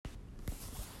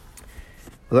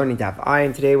We're learning Daf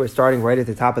Ayin today. We're starting right at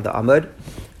the top of the Amud,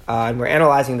 and we're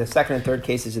analyzing the second and third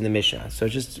cases in the Mishnah. So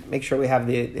just make sure we have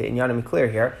the inyanim clear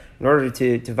here. In order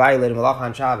to violate a malacha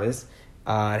on Shabbos,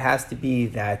 it has to be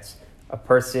that a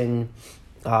person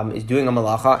is doing a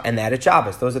malacha and that it's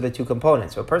Shabbos. Those are the two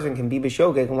components. So a person can be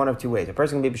b'shogeg in one of two ways. A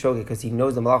person can be b'shogeg because he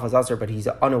knows the malacha is asur, but he's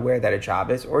unaware that it's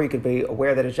Shabbos, or he could be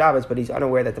aware that it's Shabbos, but he's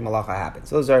unaware that the malacha happens.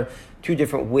 So those are two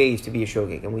different ways to be a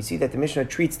shogeg. And we see that the Mishnah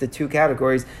treats the two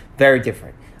categories very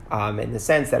different. In the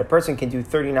sense that a person can do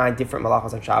 39 different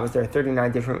malachas on Shabbos. There are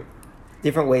 39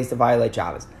 different ways to violate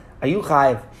Shabbos. Are you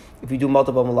chayiv if you do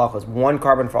multiple malachas, one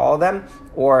carbon for all of them,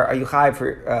 or are you chayiv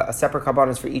for a separate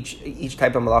carbonos for each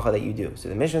type of malacha that you do? So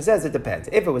the Mishnah says it depends.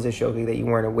 If it was a shogeg that you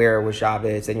weren't aware was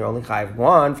Shabbos, then you're only chayiv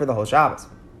one for the whole Shabbos,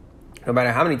 no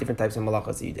matter how many different types of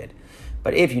malachas that you did.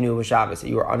 But if you knew it was Shabbos, that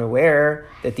you were unaware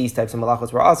that these types of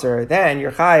malachas were asur, then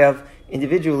you're chayiv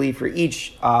individually for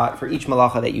each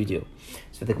malacha that you do.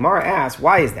 So the Gemara asks,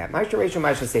 why is that? What's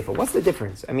the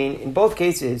difference? I mean, in both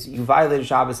cases, you violated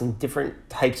Shabbos in different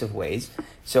types of ways.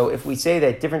 So if we say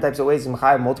that different types of ways in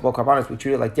multiple karbanos, we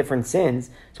treat it like different sins.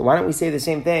 So why don't we say the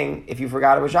same thing if you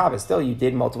forgot it was Shabbos? Still, you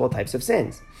did multiple types of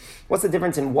sins. What's the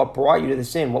difference in what brought you to the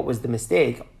sin? What was the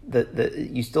mistake?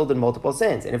 You still did multiple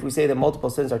sins. And if we say that multiple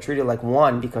sins are treated like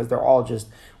one because they're all just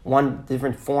one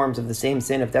different forms of the same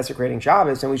sin of desecrating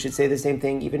Shabbos, then we should say the same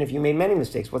thing even if you made many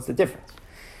mistakes. What's the difference?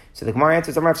 So the Gemara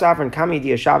answers, Amar Safran, Kami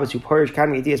Yediyah Shabbos Uparish,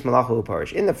 Kami Yediyah Malacha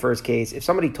Uparish. In the first case, if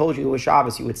somebody told you it was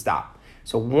Shabbos, you would stop.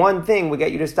 So one thing would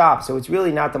get you to stop. So it's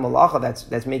really not the malacha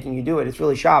that's making you do it. It's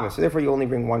really Shabbos. So therefore, you only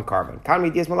bring one carbon.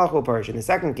 Kami Yediyah Malacha Uparish. In the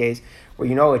second case, where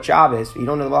you know it's Shabbos, you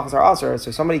don't know the malachas are asur,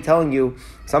 so somebody telling you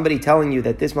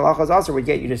that this malacha is asur would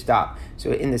get you to stop.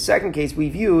 So in the second case, we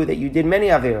view that you did many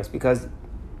averos because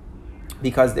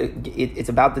it's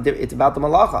about the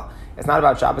malacha. It's not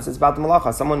about Shabbos, it's about the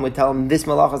malacha. Someone would tell him this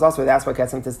malacha is also, that's what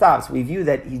gets him to stop. So we view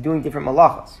that he's doing different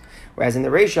malachas. Whereas in the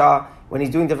Reisha, when he's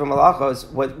doing different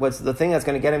malachas, what's the thing that's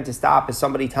going to get him to stop is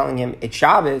somebody telling him it's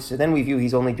Shabbos, so then we view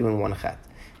he's only doing one chet.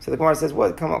 So the Gemara says,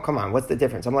 "What? Come on, what's the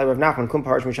difference?" I'm like, Rav Nachman, kum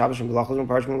parish min Shabbos,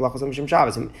 min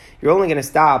Shabbos. You're only going to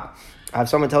stop if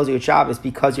someone tells you it's Shabbos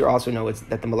because you also know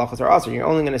that the malachas are also. You're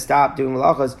only going to stop doing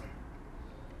malachas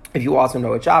if you also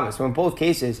know it's Shabbos. So in both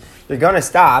cases, you're going to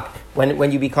stop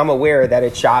when you become aware that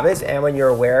it's Shabbos and when you're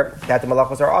aware that the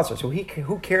malachos are also. So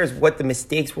who cares what the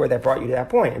mistakes were that brought you to that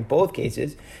point? In both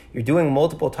cases, you're doing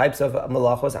multiple types of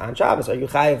malachos on Shabbos. Are you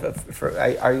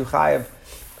chayiv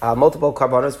multiple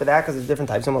karbanos for that because there's different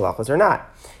types of malachos or not?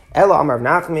 Ela Amar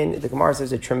Nachman, the Gemara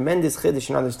says a tremendous chiddush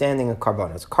in understanding of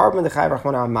karbanos. Carbon the chayiv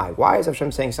rachmana amai. Why is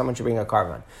Hashem saying someone should bring a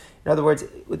carbon? In other words,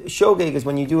 shogeg is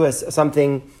when you do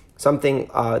something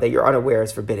that you're unaware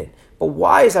is forbidden. But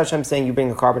why is Hashem saying you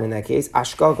bring a carbon in that case?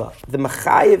 Ashkaga. The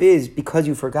mechayiv is because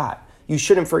you forgot. You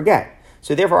shouldn't forget.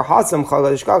 So therefore, hasam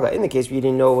chaga ashkaga. In the case where you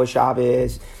didn't know it was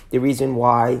Shabbos, the reason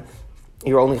why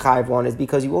you're only chayiv one is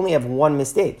because you only have one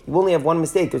mistake.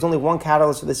 There's only one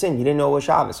catalyst for the sin. You didn't know it was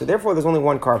Shabbos. So therefore, there's only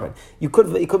one carbon. It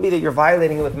could be that you're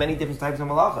violating it with many different types of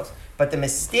malachas. But the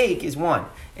mistake is one.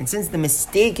 And since the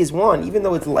mistake is one, even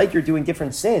though it's like you're doing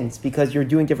different sins because you're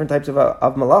doing different types of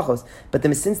malachos, but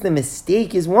since the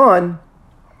mistake is one,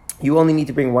 you only need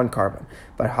to bring one carbon.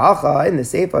 But hacha, in the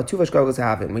seifa, two vashkagos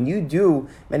happen. When you do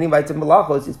many bites of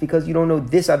malachos, it's because you don't know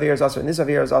this aver is asur and this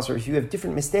aver is asur. You have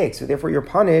different mistakes, so therefore you're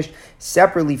punished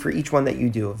separately for each one that you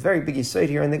do. A very big yesod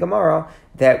here in the Gemara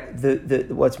that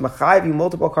what's machayiv you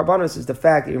multiple karbanos is the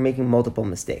fact that you're making multiple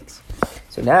mistakes.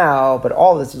 So now, but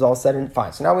all this is all said and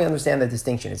fine. So now we understand the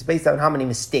distinction. It's based on how many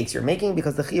mistakes you're making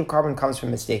because the chiyuv carbon comes from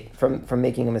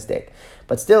making a mistake.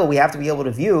 But still, we have to be able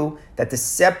to view that the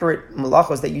separate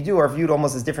malachos that you do are viewed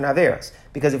almost as different averas.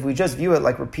 Because if we just view it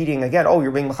like repeating again,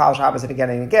 you're being machal Shabbos and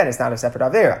again, it's not a separate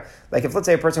avera. Like if let's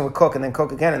say a person would cook and then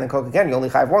cook again and then cook again, you only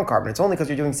chayiv one carbon. It's only because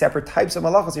you're doing separate types of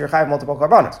malachos, so you're chayiv multiple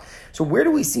karbanos. So where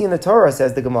do we see in the Torah,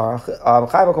 says the Gemara,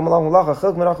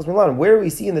 where do we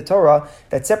see in the Torah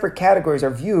that separate categories are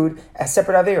viewed as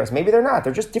separate averos? Maybe they're not.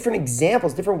 They're just different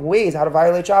examples, different ways how to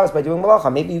violate Shabbos by doing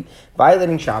malacha. Maybe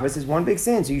violating Shabbos is one big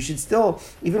sin, so you should still,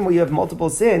 even when you have multiple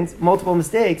sins, multiple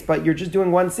mistakes, but you're just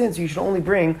doing one sin, so you should only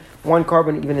bring one carbon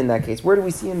even in that case. Where do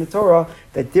we see in the Torah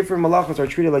that different malachos are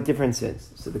treated like different sins?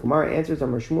 So the Gemara answers,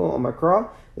 Amar Shmuel, Amar Kra,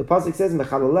 the pasuk says,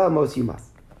 Mechalalel mos you must.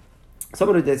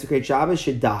 Someone who desecrates Shabbos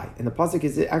should die. And the pasuk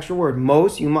is the actual word,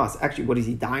 mos, you must. Actually, what is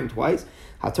he dying twice?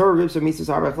 HaTorah rips of Mises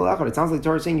Harba Chol Echad. It sounds like the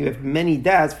Torah is saying you have many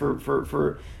deaths for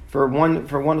one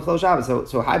Chol Shabbos.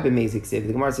 So Ha'ib Mezik Siv.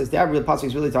 The Gemara says the real pasuk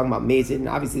is really talking about Mezid, and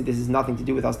obviously this has nothing to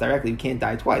do with us directly. You can't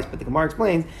die twice. But the Gemara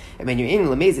explains, and when you're in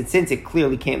Lamezid, since it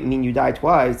clearly can't mean you die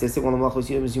twice, because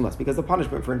the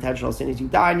punishment for intentional sin is you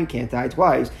die and you can't die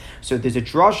twice. So there's a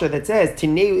drasha that says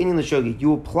Tineu Inin L'Shogeg.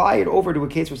 You apply it over to a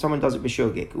case where someone does it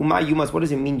b'shogeg. What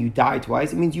does it mean you die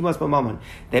twice? It means you must b'mammon,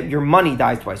 that your money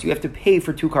dies twice. You have to pay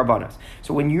for 2 karbanos.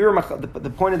 So when you're the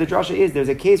point of the drasha is there's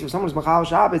a case where someone's machal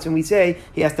Shabbos and we say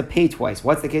he has to pay twice.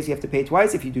 What's the case? You have to pay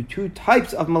twice if you do 2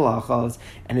 types of malachos.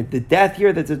 And the death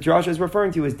here that the drasha is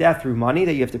referring to is death through money,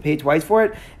 that you have to pay twice for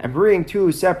it, and bring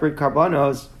 2 separate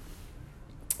karbanos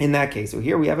in that case. So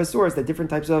here we have a source that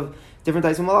different types of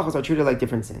malachos are treated like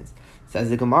different sins. Says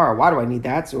the Gemara, why do I need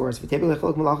that source? Why can't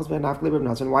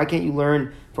you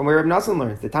learn from where Reb Nassan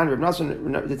learns? The Tanya, Reb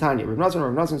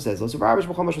Nassan says,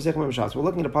 we're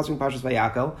looking at a pasuk in Parshas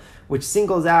Vayakel, which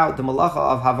singles out the malacha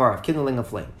of havar, of kindling a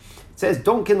flame. It says,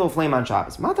 don't kindle a flame on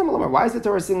Shabbos. Why is the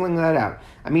Torah singling that out?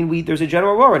 I mean, there's a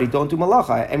general rule already, don't do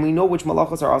malacha, and we know which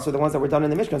malachas are also the ones that were done in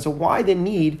the Mishkan. So why the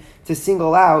need to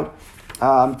single out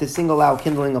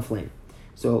kindling a flame?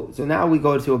 So now we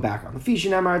go to a background.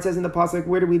 Fishin Amar, it says in the pasuk,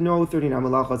 where do we know 39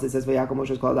 malachos? It says Vayakol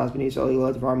Moshe called Das Bnei Yisrael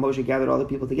Eila Dvarim. Moshe gathered all the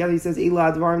people together. He says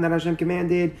Eila Dvarim that Hashem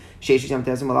commanded. Sheish Hashem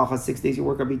Tesem Malachos, 6 days your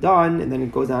work will be done, and then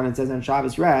it goes down and says on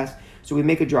Shabbos rest. So we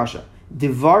make a drasha.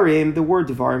 Devarim, the word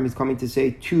Devarim is coming to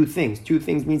say 2 things. 2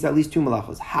 things means at least 2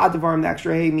 malachos. Ha Devarim, the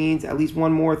extra hey means at least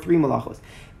 1 more, 3 malachos.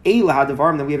 Eila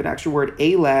Hadavarm, then we have an extra word,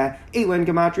 Eila. Eila in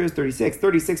Gematria is 36.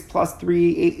 36 plus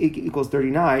 3 equals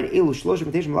 39. Eilu Shlosh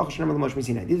Imitation Malachos Shenam Moshe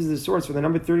Sinai. This is the source for the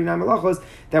number 39 malachos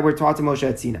that were taught to Moshe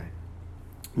at Sinai.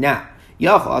 Now, I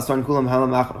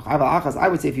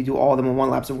would say if you do all of them in one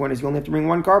lapse of awareness, you only have to bring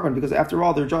 1 carbon, because after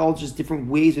all, they're all just different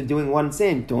ways of doing one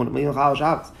sin. Don't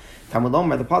Talmud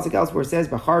Lomar, the pasuk elsewhere says,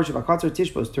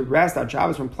 to rest on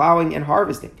Shabbos from plowing and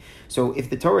harvesting. So if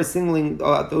the Torah is singling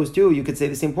out those 2, you could say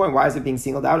the same point. Why is it being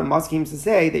singled out? And Musk seems to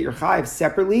say that you're chayiv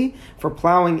separately for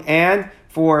plowing and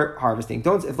for harvesting.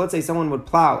 If let's say someone would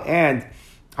plow and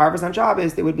harvest on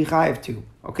Shabbos, they would be chayiv too.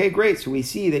 Okay, great. So we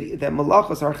see that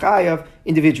malachos are chayav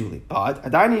individually. But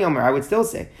Adani Yomer, I would still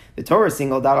say the Torah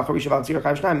singled out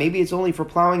maybe it's only for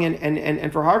plowing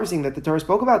and for harvesting that the Torah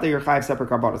spoke about that you're chayav separate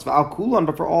karbanos.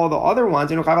 But for all the other ones,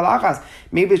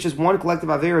 maybe it's just one collective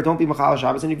avera. Don't be machal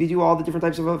Shabbos, and if you do all the different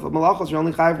types of malachos, you're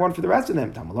only chayav 1 for the rest of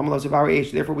them.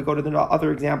 Therefore, we go to the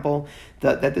other example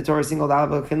that the Torah singled out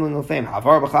about kindling of flame.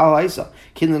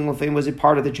 Kindling of flame was a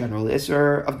part of the general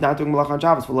isser of not doing malach on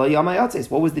Shabbos.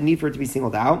 What was the need for it to be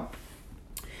singled out?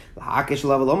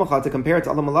 To compare it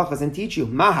to other malachas and teach you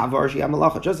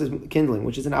just as kindling,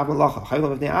 which is an av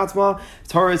malacha.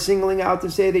 Torah is singling out to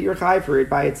say that you're chai for it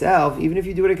by itself, even if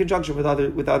you do it in conjunction with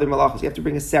other malachas. You have to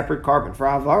bring a separate carbon for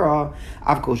avara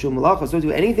av kol shul malacha. So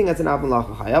do anything that's an av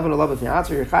malacha.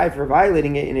 You're chai for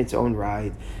violating it in its own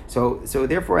right. So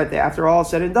therefore, after all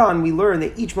said and done, we learn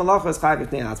that each malacha is chai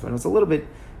b'fnei atzma. It's a little bit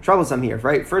troublesome here,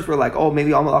 right? First we're like,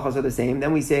 maybe all malachas are the same.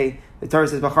 Then we say, the Torah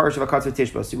says,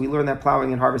 so we learn that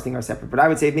plowing and harvesting are separate. But I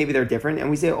would say maybe they're different. And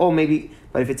we say, maybe,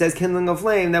 but if it says kindling of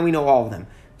flame, then we know all of them.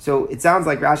 So it sounds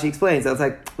like Rashi explains, that it's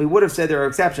like, we would have said there are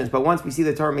exceptions, but once we see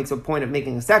the Torah makes a point of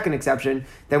making a second exception,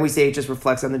 then we say it just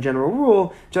reflects on the general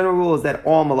rule. General rule is that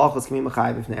all malachos can be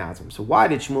mechayiv b'fnei atzmim. So why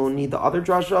did Shmuel need the other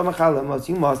drasha of mechayiv?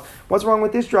 You must. What's wrong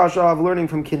with this drasha of learning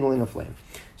from kindling a flame?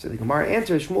 So the Gemara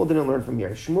answers, Shmuel didn't learn from here.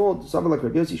 Shmuel, something like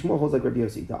Rabbi Yossi, Shmuel holds like Rabbi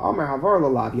Yossi. The Amar Havar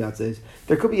Lalav says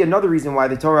there could be another reason why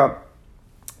the Torah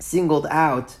singled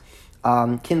out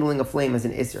kindling a flame as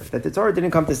an isser. That the Torah didn't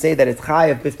come to say that it's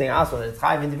chayav b'fnei atzma, that it's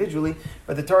chayav individually,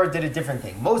 but the Torah did a different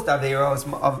thing. Most types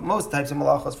of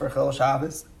malachos for Chol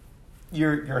Shabbos,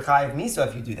 you're chayav misa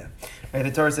if you do them. Right?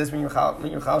 The Torah says when you're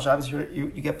Chol Shabbos, you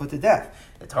get put to death.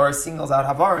 The Torah singles out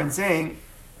Havar and saying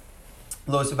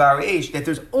that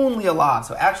there's only a lav.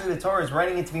 So actually the Torah is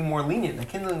writing it to be more lenient. The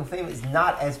kindling of flame is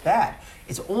not as bad.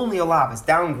 It's only a lav. It's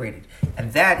downgraded.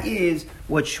 And that is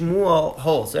what Shmuel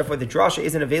holds. Therefore, the drasha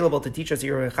isn't available to teach us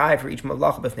you're chai for each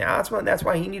malacha b'fnei atzma, and that's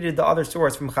why he needed the other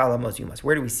source from Chal Amos Yumas.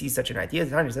 Where do we see such an idea?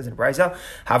 The Tanya says in Brisa,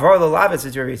 Havar l'lav is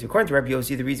Rabbi Yossi. According to Rabbi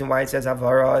Yossi, the reason why it says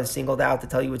Havara is singled out to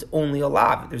tell you it's only a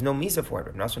lav. There's no misa for it.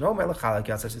 Rabbi Nassan Omer l'chalak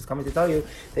Yosef is coming to tell you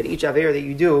that each aver that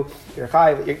you do,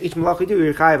 each malacha you do,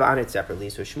 you're chai on it separately.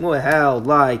 So Shmuel held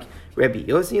like Rabbi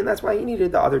Yossi, and that's why he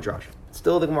needed the other drasha.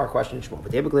 Still the Gemara question in Shmuel.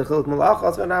 But why does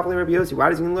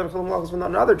he learn chiluk malachos from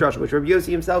another drasha, which Rabbi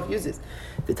Yossi himself uses?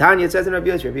 The Tanya says in Rabbi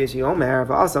Yossi, Omer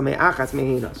v'asa me'achas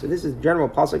mehina. So this is general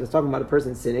pasuk. It's talking about a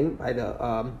person sitting by the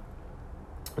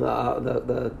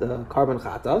carbon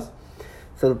chatas.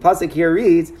 So the pasuk here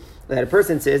reads, that a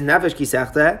person says, Nefesh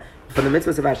kisechta, from the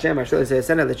mitzvahs of Hashem,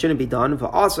 that shouldn't be done,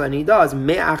 but also, and he does,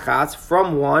 me'achas,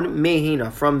 from one,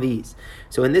 mehina, from these.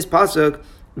 So in this pasuk,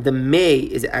 the me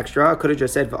is extra. Could have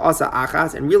just said v'asa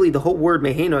achas, and really the whole word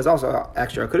mehino is also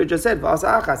extra. Could have just said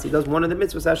v'asa achas. He does one of the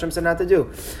mitzvahs Hashem said not to do.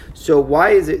 So why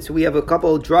is it? So we have a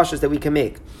couple of drushes that we can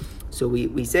make. So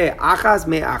we say achas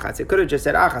me achas. It could have just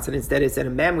said achas, and instead it said a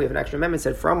mem. We have an extra mem. It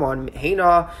said from one.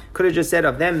 Hena could have just said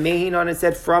of them mehina, and it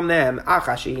said from them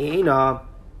achas shehina.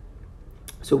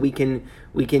 So we can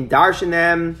darshan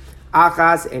them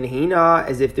achas and hena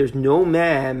as if there's no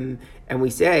mem. And we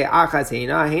say achas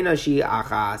hena shi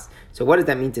achas. So what does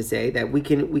that mean to say? That we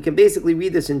can basically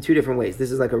read this in two different ways.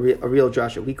 This is like a real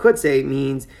drasha. We could say it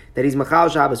means that he's machal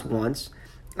Shabbos once,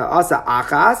 asa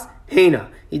achas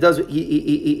hena. He does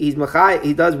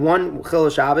one chil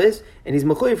Shabbos and he's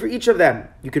mechuyev for each of them.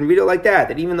 You can read it like that.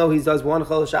 That even though he does one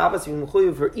chil Shabbos, he's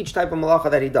mechuyev for each type of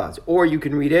malacha that he does. Or you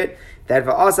can read it that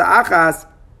va'asa achas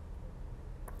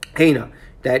hena.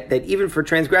 That even for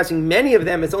transgressing many of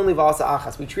them, it's only v'asa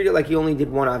achas. We treat it like he only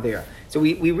did one avera. So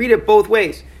we read it both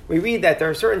ways. We read that there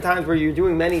are certain times where you're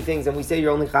doing many things and we say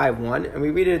you're only chayav one, and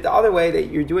we read it the other way that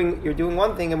you're doing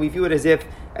one thing and we view it as if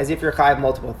you're chayav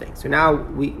multiple things. So now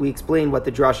we explain what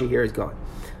the drasha here is going.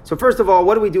 So first of all,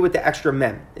 what do we do with the extra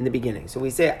mem in the beginning? So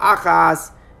we say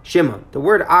achas Shimon. The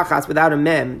word achas without a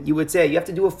mem, you would say you have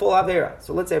to do a full avera.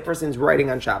 So let's say a person is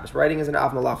writing on Shabbos. Writing is an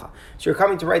av malacha. So you're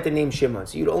coming to write the name Shimon.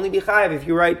 So you'd only be chayav if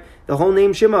you write the whole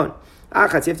name Shimon.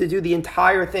 Achas, you have to do the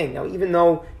entire thing. Now, even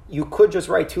though you could just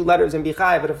write two letters and be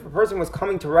chayav, but if a person was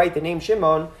coming to write the name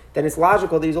Shimon, then it's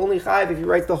logical that he's only chayav if he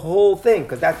writes the whole thing,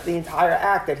 because that's the entire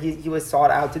act that he was sought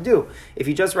out to do. If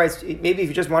he just writes, maybe if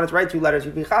you just wanted to write two letters,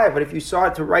 you'd be chayav, but if you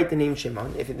sought to write the name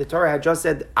Shimon, if the Torah had just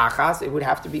said achas, it would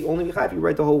have to be only be chayav if you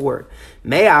write the whole word.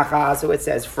 Me achas, so it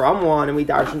says from one, and we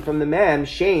darshan from the mem,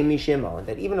 shem mi Shimon,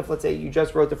 that even if, let's say, you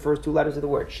just wrote the first two letters of the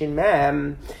word, shin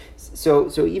mem, so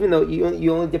even though you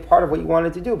only did part of what you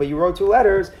wanted to do, but you wrote two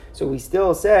letters, so we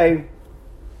still say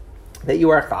that you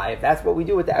are chayiv. That's what we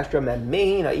do with the extra mem.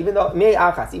 Mehina, even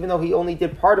though he only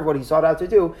did part of what he sought out to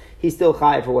do, he's still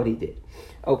chayiv for what he did.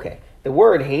 Okay, the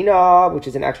word hina, which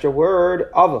is an extra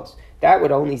word, avos,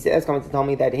 that's coming to tell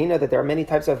me that hina, that there are many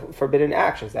types of forbidden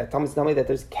actions. That comes to tell me that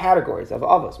there's categories of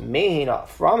avos. Mehina,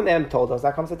 from them told us,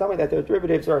 that comes to tell me that there are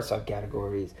derivatives or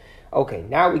subcategories. Okay,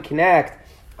 now we connect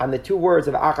on the two words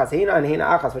of achas hina and hina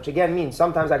achas, which again means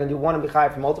sometimes I can do one and be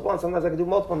chayav for multiple, and sometimes I can do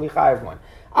multiple and be chayav one.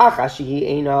 Achas shehi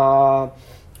eina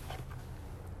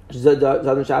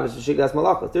zadon Shabbos v'shigdas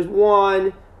malachos. There's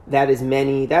one that is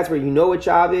many. That's where you know what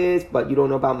Shabbos, but you don't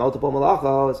know about multiple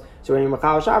malachos. So when you're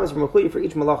machal Shabbos, you're mechuyev for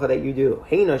each malacha that you do.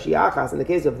 Hina shehi achas. In the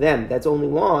case of them, that's only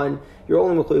one. You're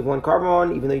only mechuyev one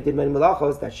carbon, even though you did many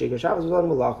malachos. That shigdas Shabbos was on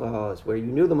malachos, where you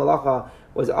knew the malacha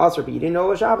was asr, but you didn't know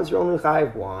what Shabbos, you're only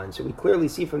chayav one. So we clearly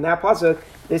see from that pasuk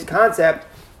this concept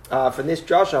from this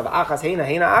drasha of achas hina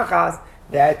achas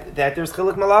that there's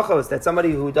chiluk malachos, that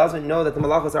somebody who doesn't know that the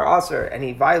malachos are asr and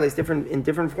he violates in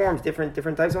different forms, different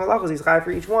types of malachos, he's chayav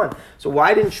for each one. So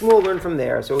why didn't Shmuel learn from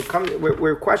there? So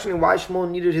we're questioning why Shmuel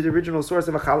needed his original source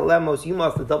of a chalalemos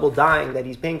yumas, the double dying that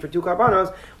he's paying for two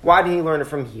karbanos. Why did he learn it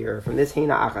from here, from this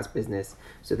hina achas business?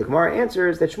 So the Gemara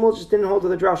answers that Shmuel just didn't hold to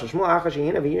the drasha. Shmuel achas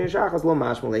hina v'hina shachas lo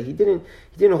mashmulei. He didn't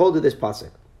hold to this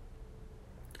pasuk.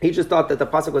 He just thought that the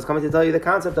pasuk was coming to tell you the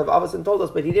concept of avos and told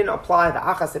us, but he didn't apply the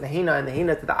achas to the hina and the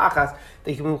hina to the achas.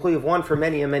 That you can include one for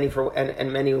many and many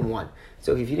and many in one.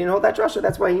 So if you didn't hold that drasha,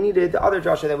 that's why he needed the other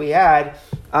drasha that we had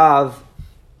of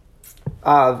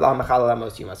Machal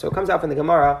Amos Yuma. So it comes out from the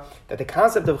Gemara that the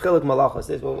concept of chiluk malachos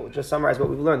is, we'll just summarize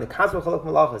what we've learned. The concept of chiluk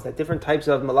malachos, that different types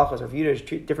of malachos are viewed as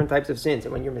different types of sins,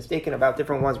 and when you're mistaken about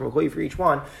different ones, for each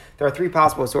one, there are three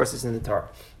possible sources in the Torah.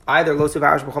 Either lo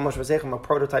suvarish b'chol moshe v'seichem, a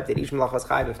prototype that each malacha is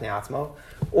chayav b'fnei atzmo,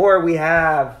 or we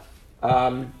have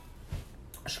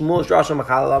Shmuel's drasha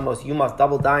Machal Amos, you must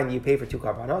double dine, you pay for two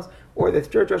karbanos, or the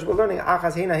third drasha we're learning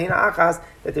achas hina achas,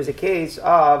 that there's a case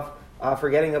of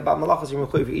forgetting about malachas, you're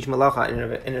mechuyev for each malacha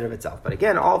in and of itself. But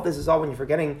again, all of this is all when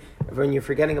you're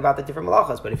forgetting about the different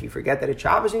malachas. But if you forget that it's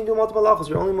Shabbos and you do multiple malachas,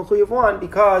 you're only mechuyev one,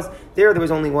 because there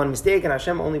was only one mistake, and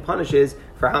Hashem only punishes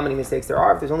for how many mistakes there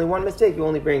are. If there's only one mistake, you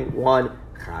only bring one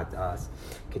chatas.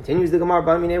 Continues the Gemara,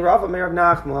 Bamine Rav Amir of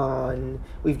Nachman.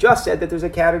 We've just said that there's a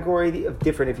category of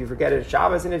different. If you forget it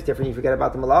Shabbos and it's different, you forget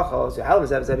about the malachos. So hell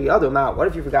is every other amount. What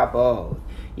if you forgot both?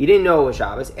 You didn't know it was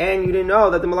Shabbos, and you didn't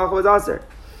know that the malacha was aser.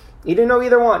 You didn't know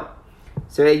either one.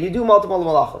 So you do multiple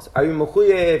malachos. Are you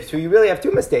mechuyev? So you really have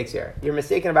two mistakes here. You're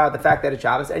mistaken about the fact that it's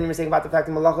Shabbos, and you're mistaken about the fact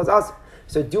that malacha is aser.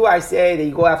 So do I say that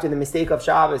you go after the mistake of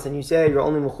Shabbos and you say you're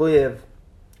only mechuyev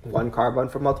one carbon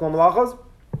for multiple malachos?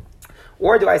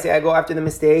 Or do I say I go after the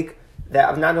mistake that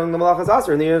of not knowing the malacha is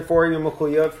aser, and therefore you're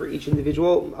mechuyev for each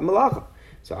individual malacha.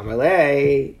 So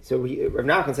Amalei, Rav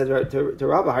Nachman says to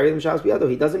Rabbah,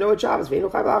 he doesn't know what Shabbos, so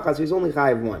he's only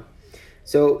chayav one.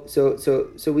 So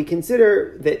we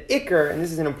consider that Iker, and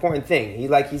this is an important thing. He's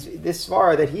this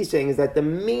svara that he's saying is that the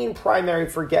main primary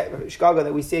shkaga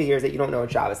that we say here is that you don't know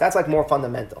what Shabbos. That's like more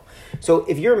fundamental. So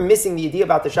if you're missing the idea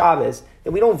about the Shabbos,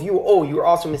 then we don't view, you're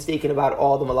also mistaken about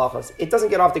all the malachos. It doesn't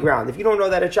get off the ground. If you don't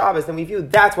know that it's Shabbos, then we view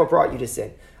that's what brought you to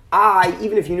sin.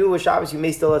 Even if you knew it was Shabbos, you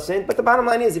may still have sinned. But the bottom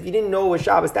line is, if you didn't know it was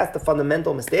Shabbos, that's the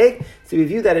fundamental mistake. So we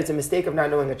view that it's a mistake of not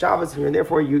knowing the Shabbos, and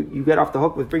therefore you get off the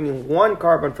hook with bringing one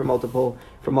carbon for multiple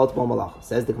malachos.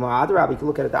 Says the Gemara Adarab, you can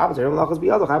look at it the opposite.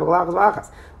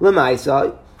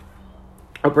 L'maisa,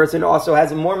 a person also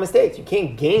has more mistakes. You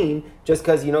can't gain just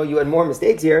because you had more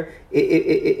mistakes here.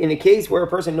 In a case where a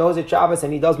person knows it's Shabbos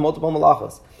and he does multiple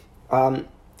malachos,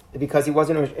 because he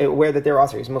wasn't aware that they're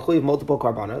also, he's mechuyev multiple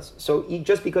karbanos. So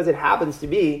just because it happens to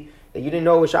be that you didn't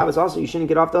know it was Shabbos also, you shouldn't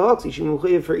get off the hook. So you should be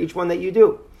mechuyev for each one that you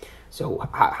do. So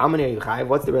how many are you chayav?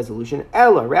 What's the resolution?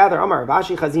 Ella, rather, Amar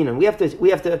Vashi Chazinan.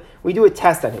 We do a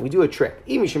test on it. We do a trick.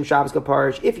 Imishim Shabbos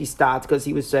kaparish. If he stopped because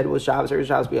he said it was Shabbos or it was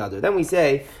Shabbos b'yado, then we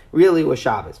say really it was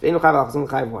Shabbos. Ve'enu chayav alachas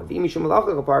chayav one. Ve'imishim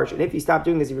malacha kaparish. And if he stopped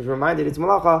doing this, he was reminded it's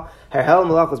malacha. Herhel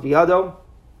malachas b'yado.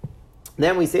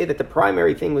 Then we say that the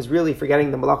primary thing was really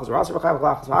forgetting the malachos or aser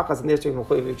v'chayv and there's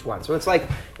mechuyev each one. So it's like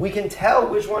we can tell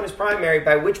which one is primary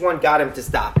by which one got him to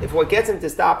stop. If what gets him to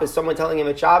stop is someone telling him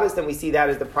it's Shabbos, then we see that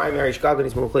as the primary shkaga and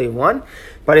he's mechuyev one.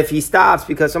 But if he stops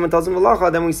because someone tells him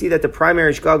malacha, then we see that the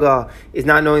primary shkaga is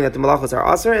not knowing that the malachos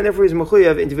are aser, and therefore he's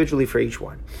mechuyev individually for each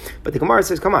one. But the Gemara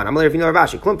says, come on, I'm if you know Rav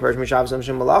Ashi, klum perish m'Shabbos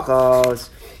m'shem malachos.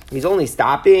 He's only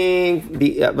stopping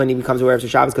when he becomes aware of the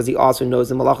Shabbos because he also knows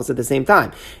the malachas at the same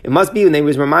time. It must be when he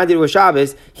was reminded it was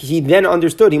Shabbos, he then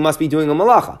understood he must be doing a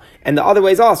malacha. And the other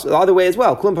way as well.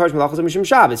 Klum parish malachas mishum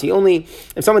Shabbos.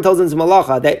 If someone tells him it's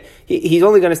malacha, that he's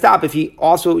only going to stop if he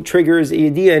also triggers a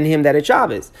idea in him that it's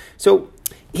Shabbos. So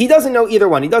he doesn't know either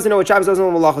one. He doesn't know what Shabbos, doesn't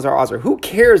know what malachas are aser. Who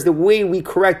cares the way we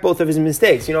correct both of his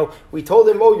mistakes? We told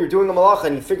him, you're doing a malacha,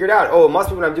 and he figured out, it must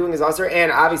be what I'm doing is aser,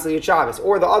 and obviously it's Shabbos.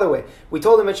 Or the other way. We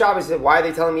told him it's Shabbos, he said, why are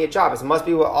they telling me it's Shabbos? It must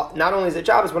be not only is it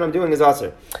Shabbos, what I'm doing is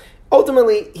aser.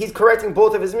 Ultimately, he's correcting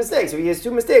both of his mistakes. So he has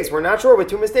two mistakes. We're not sure with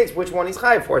two mistakes which one he's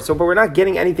chayav for. But we're not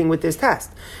getting anything with this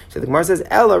test. So the Gemara says,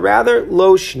 Ella, rather,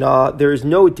 lo shna, there is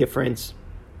no difference.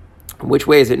 Which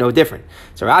way is it no different?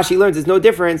 So Rashi learns it's no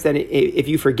difference that if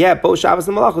you forget both Shabbos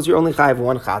and Malachos, you're only chayav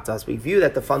one chatas. We view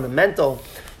that the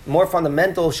more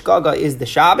fundamental shkaga is the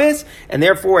Shabbos, and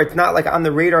therefore it's not like on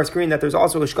the radar screen that there's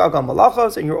also a shkaga on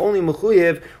Malachos, and you're only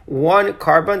mechuyev one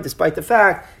carbon, despite the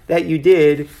fact that you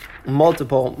did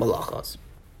multiple Malachos.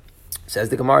 Says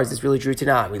the Gemara, is this really true to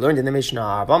not? We learned in the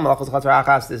Mishnah,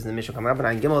 this is the Mishnah coming up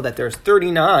in Gimel, that there's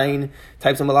 39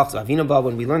 types of malachos.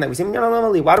 When we learn that, we say,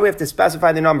 why do we have to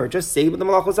specify the number? Just say what the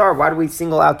malachos are. Why do we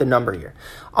single out the number here?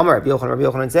 Amar Rabbi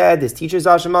Yochanan said, this teaches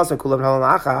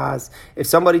if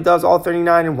somebody does all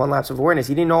 39 in one lapse of awareness,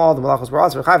 he didn't know all the malachos were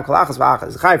also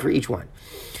chayav for each one.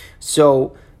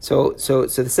 So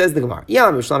this says the Gemara.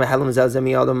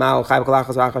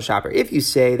 If you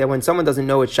say that when someone doesn't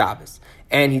know it's Shabbos,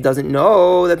 and he doesn't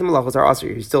know that the malachos are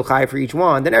aser, he's still chayav for each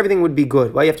one, then everything would be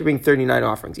good. Why you have to bring 39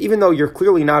 offerings? Even though you're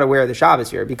clearly not aware of the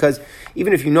Shabbos here, because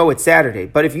even if you know it's Saturday,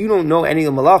 but if you don't know any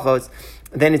of the malachos,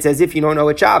 then it's as if you don't know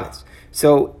it's Shabbos.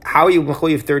 So how are you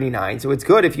mechuyev 39? So it's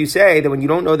good if you say that when you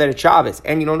don't know that it's Shabbos,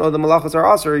 and you don't know the malachos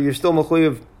are aser, you're still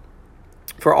mechuyev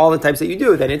for all the types that you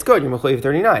do, then it's good. You're mechuyev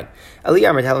 39. And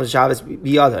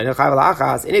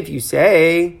if you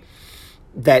say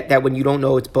that when you don't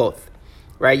know it's both,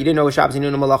 right? You didn't know Shabbos, you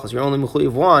didn't know Malachos. You're only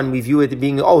mechuyev one. We view it as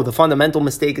being, the fundamental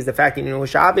mistake is the fact that you didn't know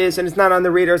Shabbos, and it's not on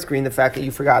the radar screen, the fact that you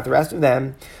forgot the rest of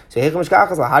them. So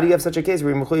how do you have such a case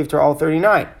where you're mechuyev to all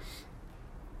 39?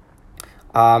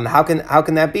 How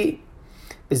can that be?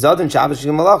 It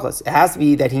has to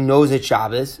be that he knows it's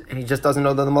Shabbos, and he just doesn't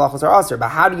know that the Malachos are aser. But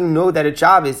how do you know that it's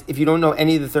Shabbos if you don't know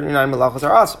any of the 39 Malachos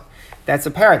are aser? That's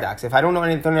a paradox. If I don't know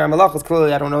any of the 39 malachos,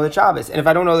 clearly I don't know the Shabbos. And if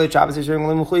I don't know the Shabbos, it's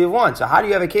only mechuyev one. So how do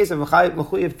you have a case of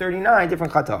mechuyev 39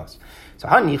 different chatos? So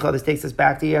Hanicha, this takes us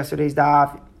back to yesterday's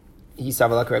daf.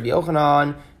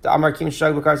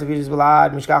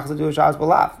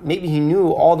 Maybe he knew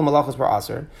all the malachos were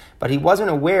aser, but he wasn't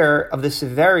aware of the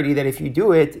severity that if you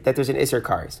do it, that there's an iser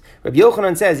kares. Rabbi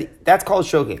Yochanan says that's called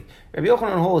shogeg. Rabbi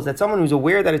Yochanan holds that someone who's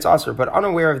aware that it's aser, but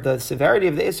unaware of the severity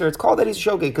of the iser, it's called that he's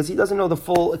shogeg because he doesn't know the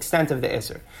full extent of the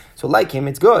iser. So like him,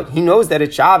 it's good. He knows that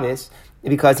it's Shabbos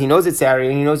because he knows it's Saturday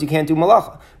and he knows you can't do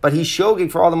malacha, but he's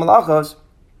shogeg for all the malachos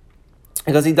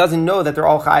because he doesn't know that they're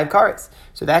all chayiv kares.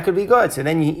 So that could be good. So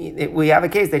then we have a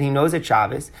case that he knows it's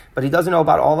Shabbos, but he doesn't know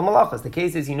about all the malachas. The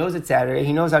case is he knows it's Saturday,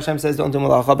 he knows Hashem says don't do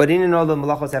malacha, but he didn't know the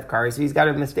malachas have kares, so he's got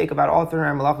a mistake about all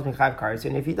 39 malachas and chayiv kares.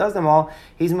 And if he does them all,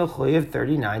 he's mechuyev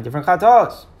 39 different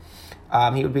chatos.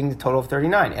 He would bring the total of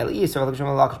 39.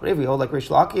 But if we hold like Rish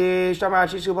Lakish,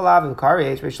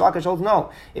 Rish Lakish holds no.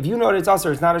 If you know that it's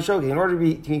usher, it's not a shogeg. In order to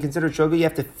be considered shogeg, you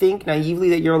have to think naively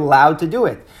that you're allowed to do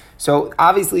it. So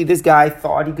obviously this guy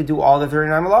thought he could do all the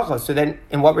 39 malachos. So then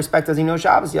in what respect does he know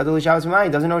Shabbos? He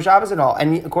doesn't know Shabbos at all.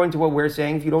 And according to what we're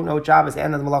saying, if you don't know Shabbos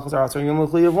and the malachos are also, you're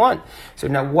mechuyev of one. So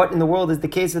now what in the world is the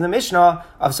case of the Mishnah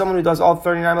of someone who does all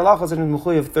 39 malachos and is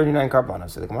mechuyev of 39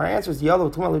 karbanos? So the Gemara answers, he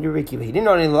didn't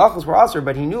know any malachos were usher,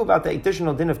 but he knew about the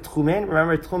additional din of tchumen.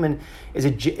 Remember, tchumen is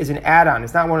an add-on.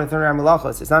 It's not one of the 39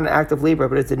 malachos. It's not an act of labor,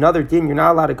 but it's another din. You're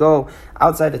not allowed to go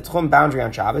outside the tchum boundary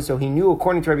on Shabbos. So he knew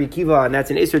according to Rabbi Akiva, and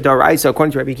that's an Isser Daraisa,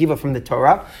 according to Rabbi Akiva from the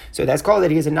Torah. So that's called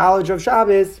that he has a knowledge of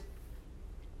Shabbos.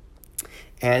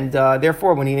 And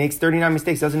therefore, when he makes 39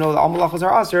 mistakes, doesn't know that all malachos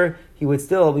are aser, he would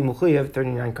still be mechuyev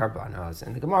 39 karbanos.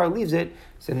 And the Gemara leaves it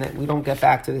so that we don't get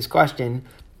back to this question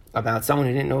about someone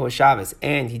who didn't know it was Shabbos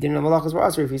and he didn't know malachos were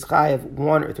aser. If he's chayev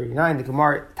 1 or 39, the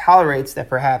Gemara tolerates that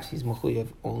perhaps he's mechuyev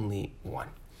only 1.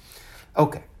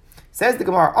 Okay, says the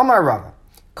Gemara, Amar Rava,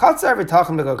 katzar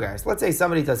v'tachan begogeres. Let's say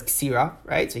somebody does ksira,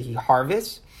 right? So he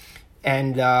harvests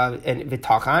and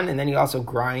v'tachan, and then he also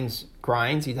grinds.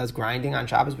 He does grinding on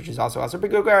Shabbos, which is also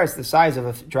begogeres, the size of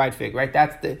a dried fig, right?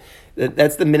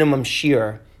 That's the minimum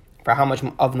shear for how much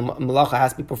of the malacha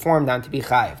has to be performed on to be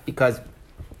chayev. Because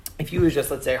if you just,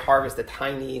 let's say, harvest a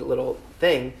tiny little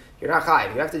thing, you're not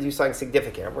chayev. You have to do something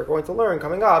significant. And we're going to learn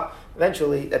coming up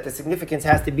eventually that the significance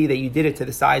has to be that you did it to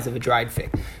the size of a dried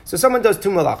fig. So someone does 2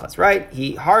 malachas, right?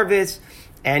 He harvests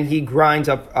and he grinds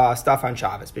up stuff on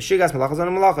Shabbos. B'shigas malachas on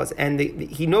malachas. And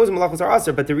he knows malachas are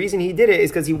aser, but the reason he did it is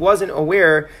because he wasn't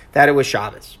aware that it was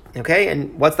Shabbos. Okay?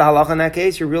 And what's the halacha in that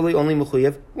case? You're really only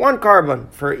mechuyev 1 carbon,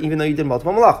 even though you did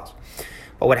multiple malachas.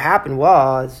 But what happened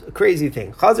was a crazy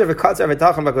thing. An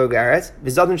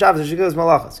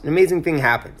amazing thing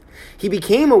happened. He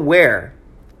became aware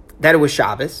that it was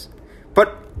Shabbos,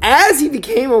 but as he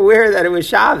became aware that it was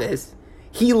Shabbos,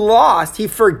 he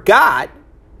forgot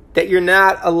that you're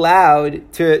not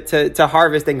allowed to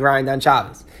harvest and grind on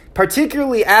Shabbos.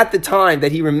 Particularly at the time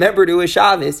that he remembered it was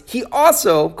Shabbos, he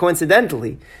also,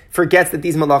 coincidentally, forgets that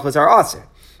these malachos are aser.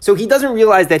 So he doesn't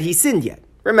realize that he sinned yet.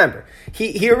 Remember,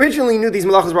 he originally knew these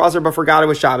malachos were aser, but forgot it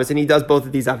was Shabbos, and he does both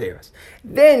of these averos.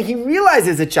 Then he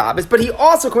realizes it's Shabbos, but he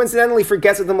also coincidentally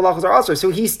forgets that the malachos are aser, so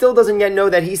he still doesn't yet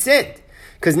know that he sinned.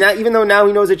 Because now, even though now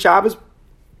he knows it's Shabbos,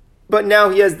 but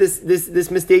now he has this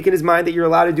mistake in his mind that you're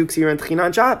allowed to do ksira and tchina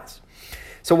on Shabbos.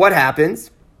 So what happens?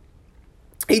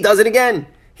 He does it again.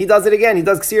 He does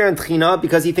ksira and tchina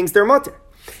because he thinks they're mutter.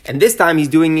 And this time he's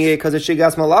doing it because of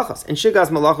shigas malachos. And shigas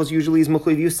malachos usually is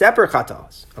mechuyev separate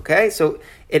chatos. Okay? So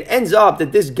it ends up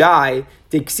that this guy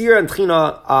did ksira and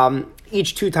tchina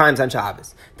each 2 times on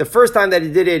Shabbos. The first time that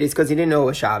he did it is because he didn't know it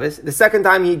was Shabbos. The second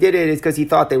time he did it is because he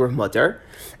thought they were mutter.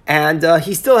 And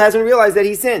he still hasn't realized that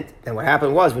he sinned. Then what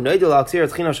happened was, then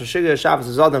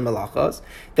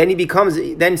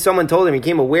someone told him, he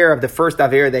became aware of the first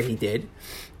aver that he did.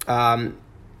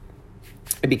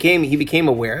 He became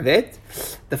aware of it.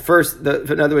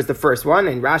 In other words, the first one,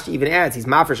 and Rashi even adds, he's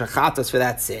mafresh achatos for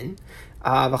that sin.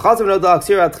 And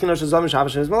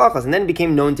then it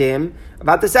became known to him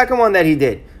about the second one that he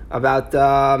did, about the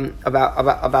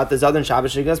Zadon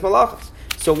Shabbos Shigas Malachas.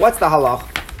 So what's the halach?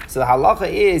 So the halacha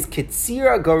is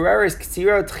Ketsira Goreres,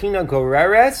 Ketsira Tchina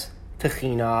Goreres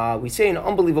Tchina. We say an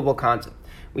unbelievable concept.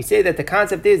 We say that the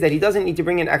concept is that he doesn't need to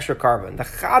bring in extra carbon. The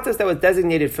chatas that was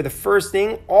designated for the first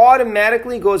thing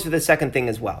automatically goes for the second thing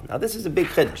as well. Now this is a big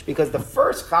chiddush because the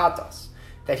first chatas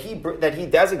that he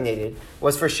designated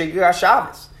was for Shigras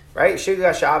Shabbos, right?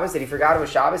 Shigras Shabbos, that he forgot it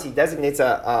was Shabbos, he designates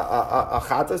a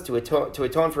chatas to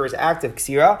atone for his act of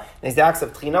ksira and his acts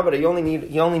of tchina, but he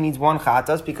only needs 1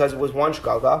 chatas because it was 1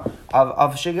 shkaga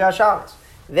of Shigras Shabbos.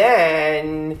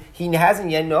 Then he hasn't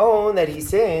yet known that he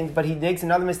sinned, but he makes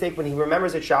another mistake when he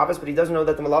remembers it's Shabbos, but he doesn't know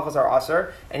that the malachas are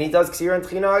aser, and he does ksira and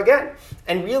tchina again.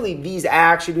 And really, these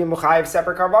acts should be mechayev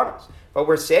separate karbanos. But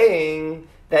we're saying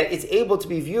that it's able to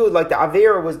be viewed like the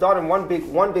avera was done in one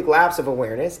big lapse of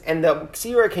awareness, and the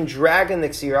ksira can drag in the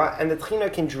ksira, and the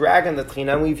tchina can drag in the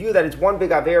tchina, and we view that it's one big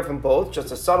avera from both, just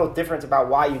a subtle difference about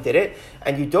why you did it,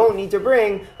 and you don't need to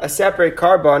bring a separate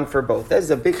carbon for both. This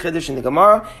is a big chiddush in the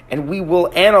Gemara, and we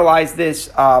will analyze this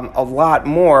a lot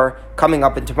more coming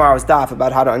up in tomorrow's daf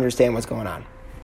about how to understand what's going on.